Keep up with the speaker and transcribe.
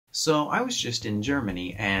So I was just in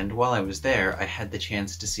Germany, and while I was there, I had the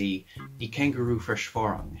chance to see the Känguru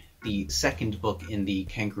Verschwörung, the second book in the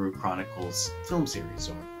Kangaroo Chronicles film series,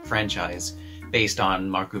 or franchise, based on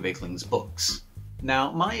Marc-Uwe Kling's books.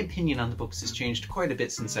 Now, my opinion on the books has changed quite a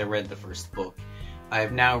bit since I read the first book. I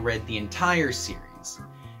have now read the entire series,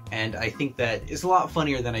 and I think that is a lot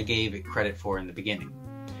funnier than I gave it credit for in the beginning.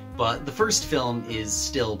 But the first film is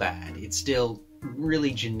still bad. It's still really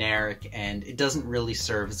generic, and it doesn't really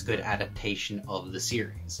serve as a good adaptation of the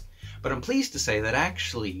series. But I'm pleased to say that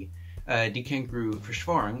actually, Die Känguru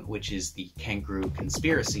Verschwörung, which is the Kangaroo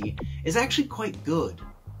Conspiracy, is actually quite good.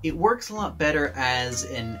 It works a lot better as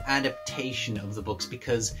an adaptation of the books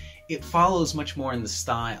because it follows much more in the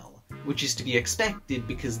style, which is to be expected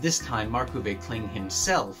because this time Marc-Uwe Kling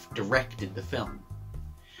himself directed the film.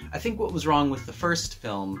 I think what was wrong with the first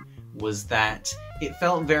film was that it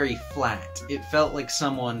felt very flat. It felt like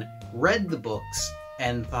someone read the books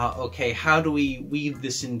and thought, okay, how do we weave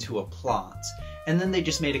this into a plot? And then they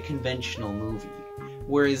just made a conventional movie.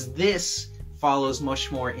 Whereas this follows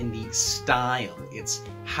much more in the style. It's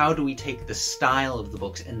how do we take the style of the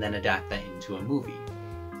books and then adapt that into a movie?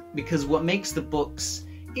 Because what makes the books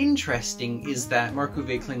interesting is that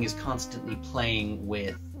Marc-Uwe Kling is constantly playing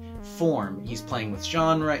with form. He's playing with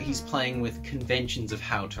genre, he's playing with conventions of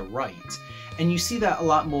how to write. And you see that a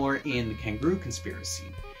lot more in the Kangaroo Conspiracy,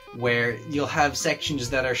 where you'll have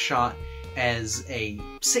sections that are shot as a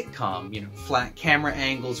sitcom, flat camera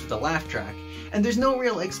angles with a laugh track, and there's no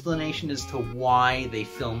real explanation as to why they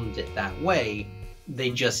filmed it that way.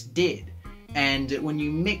 They just did. And when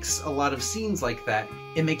you mix a lot of scenes like that,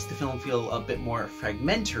 it makes the film feel a bit more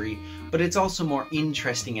fragmentary, but it's also more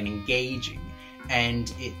interesting and engaging,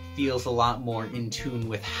 and it feels a lot more in tune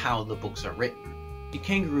with how the books are written. The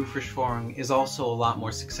Känguru Verschwörung is also a lot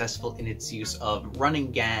more successful in its use of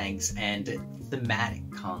running gags and thematic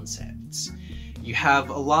concepts. You have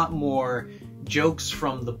a lot more jokes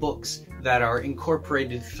from the books that are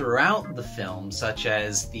incorporated throughout the film, such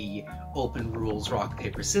as the open rules rock,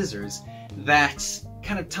 paper, scissors, that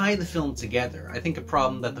kind of tie the film together. I think a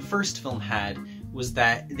problem that the first film had was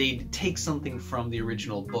that they'd take something from the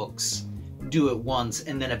original books, do it once,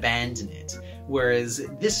 and then abandon it. Whereas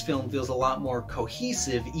this film feels a lot more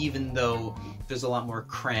cohesive, even though there's a lot more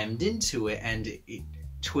crammed into it, and it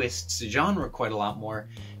twists the genre quite a lot more,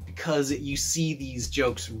 because you see these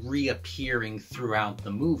jokes reappearing throughout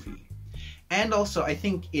the movie. And also, I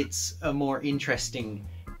think it's a more interesting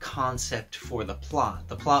concept for the plot.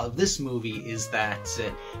 The plot of this movie is that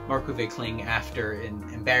Marc-Uwe Kling, after an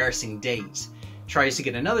embarrassing date, tries to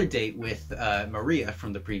get another date with Maria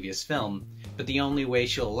from the previous film, but the only way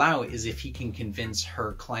she'll allow it is if he can convince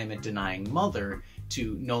her climate-denying mother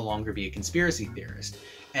to no longer be a conspiracy theorist.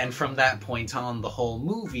 And from that point on, the whole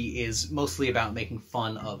movie is mostly about making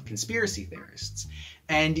fun of conspiracy theorists.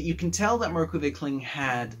 And you can tell that Marc-Uwe Kling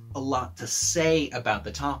had a lot to say about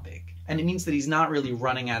the topic, and it means that he's not really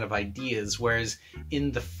running out of ideas, whereas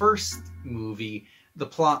in the first movie, the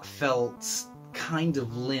plot felt kind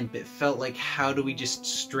of limp. It felt like, how do we just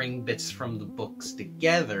string bits from the books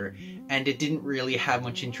together? And it didn't really have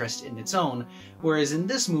much interest in its own, whereas in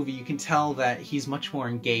this movie you can tell that he's much more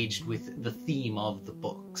engaged with the theme of the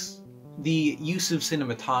books. The use of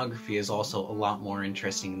cinematography is also a lot more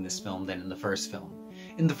interesting in this film than in the first film.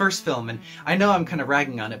 In the first film, and I know I'm kind of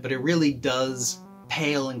ragging on it, but it really does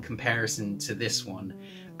pale in comparison to this one.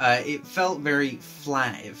 It felt very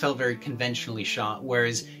flat, it felt very conventionally shot,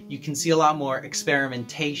 whereas you can see a lot more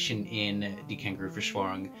experimentation in Die Känguru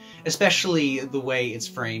Verschwörung, especially the way it's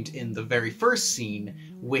framed in the very first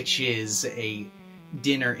scene, which is a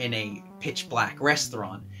dinner in a pitch-black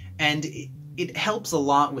restaurant. And it helps a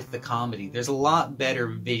lot with the comedy. There's a lot better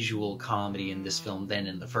visual comedy in this film than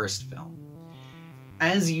in the first film.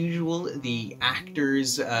 As usual, the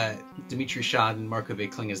actors, Dimitri Schad and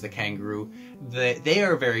Marc-Uwe Kling as the kangaroo, they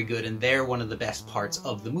are very good, and they're one of the best parts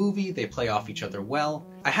of the movie. They play off each other well.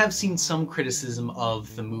 I have seen some criticism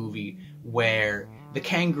of the movie where the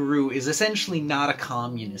kangaroo is essentially not a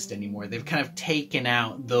communist anymore. They've kind of taken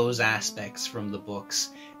out those aspects from the books,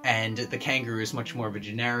 and the kangaroo is much more of a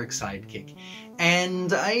generic sidekick.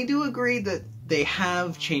 And I do agree that they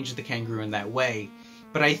have changed the kangaroo in that way,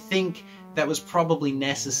 but I think that was probably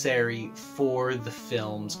necessary for the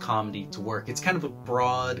film's comedy to work. It's kind of a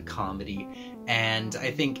broad comedy, and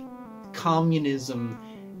I think communism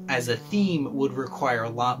as a theme would require a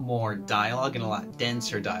lot more dialogue and a lot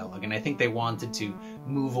denser dialogue, and I think they wanted to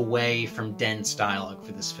move away from dense dialogue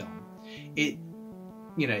for this film.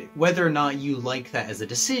 Whether or not you like that as a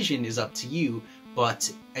decision is up to you, but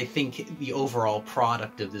I think the overall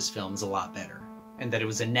product of this film is a lot better. and that it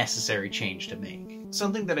was a necessary change to make.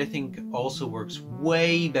 Something that I think also works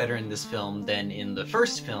way better in this film than in the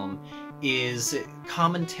first film is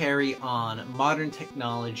commentary on modern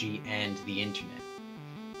technology and the internet.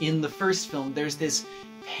 In the first film, there's this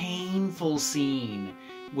painful scene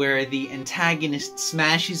where the antagonist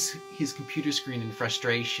smashes his computer screen in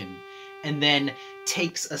frustration and then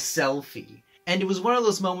takes a selfie. And it was one of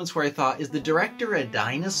those moments where I thought, is the director a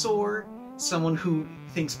dinosaur? Someone who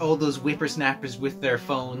thinks, oh, those whippersnappers with their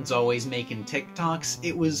phones always making TikToks?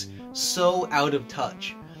 It was so out of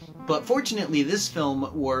touch. But fortunately, this film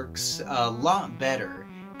works a lot better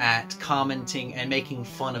at commenting and making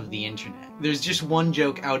fun of the internet. There's just one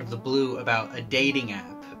joke out of the blue about a dating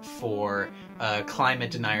app for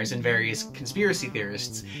climate deniers and various conspiracy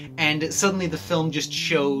theorists, and suddenly the film just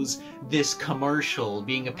shows this commercial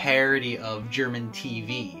being a parody of German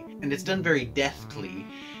TV, and it's done very deftly,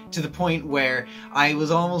 to the point where I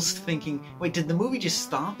was almost thinking, wait, did the movie just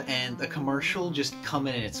stop and a commercial just come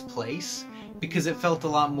in its place? Because it felt a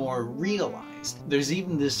lot more realized. There's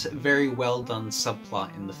even this very well done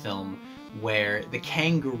subplot in the film where the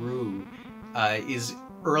kangaroo is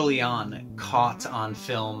early on caught on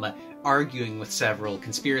film arguing with several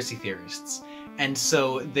conspiracy theorists. And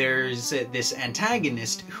so there's this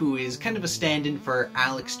antagonist who is kind of a stand-in for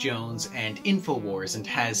Alex Jones and InfoWars and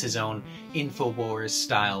has his own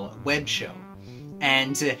InfoWars-style web show.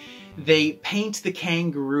 And they paint the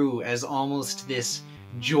kangaroo as almost this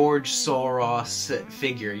George Soros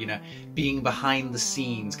figure, you know, being behind the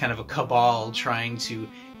scenes, kind of a cabal trying to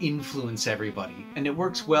influence everybody. And it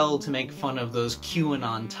works well to make fun of those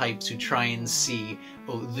QAnon types who try and see,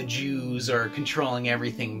 oh, the Jews are controlling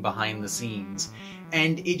everything behind the scenes.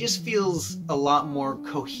 And it just feels a lot more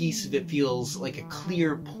cohesive. It feels like a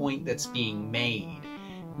clear point that's being made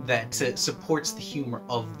that supports the humor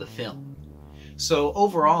of the film. So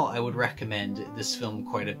overall, I would recommend this film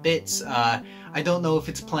quite a bit. I don't know if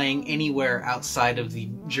it's playing anywhere outside of the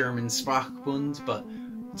German Sprachbund, but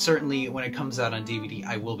certainly when it comes out on DVD,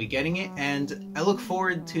 I will be getting it, and I look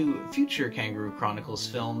forward to future Kangaroo Chronicles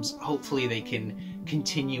films. Hopefully they can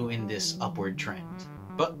continue in this upward trend.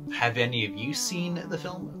 But have any of you seen the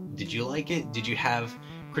film? Did you like it? Did you have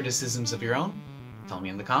criticisms of your own? Tell me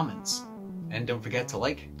in the comments. And don't forget to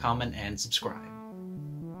like, comment, and subscribe.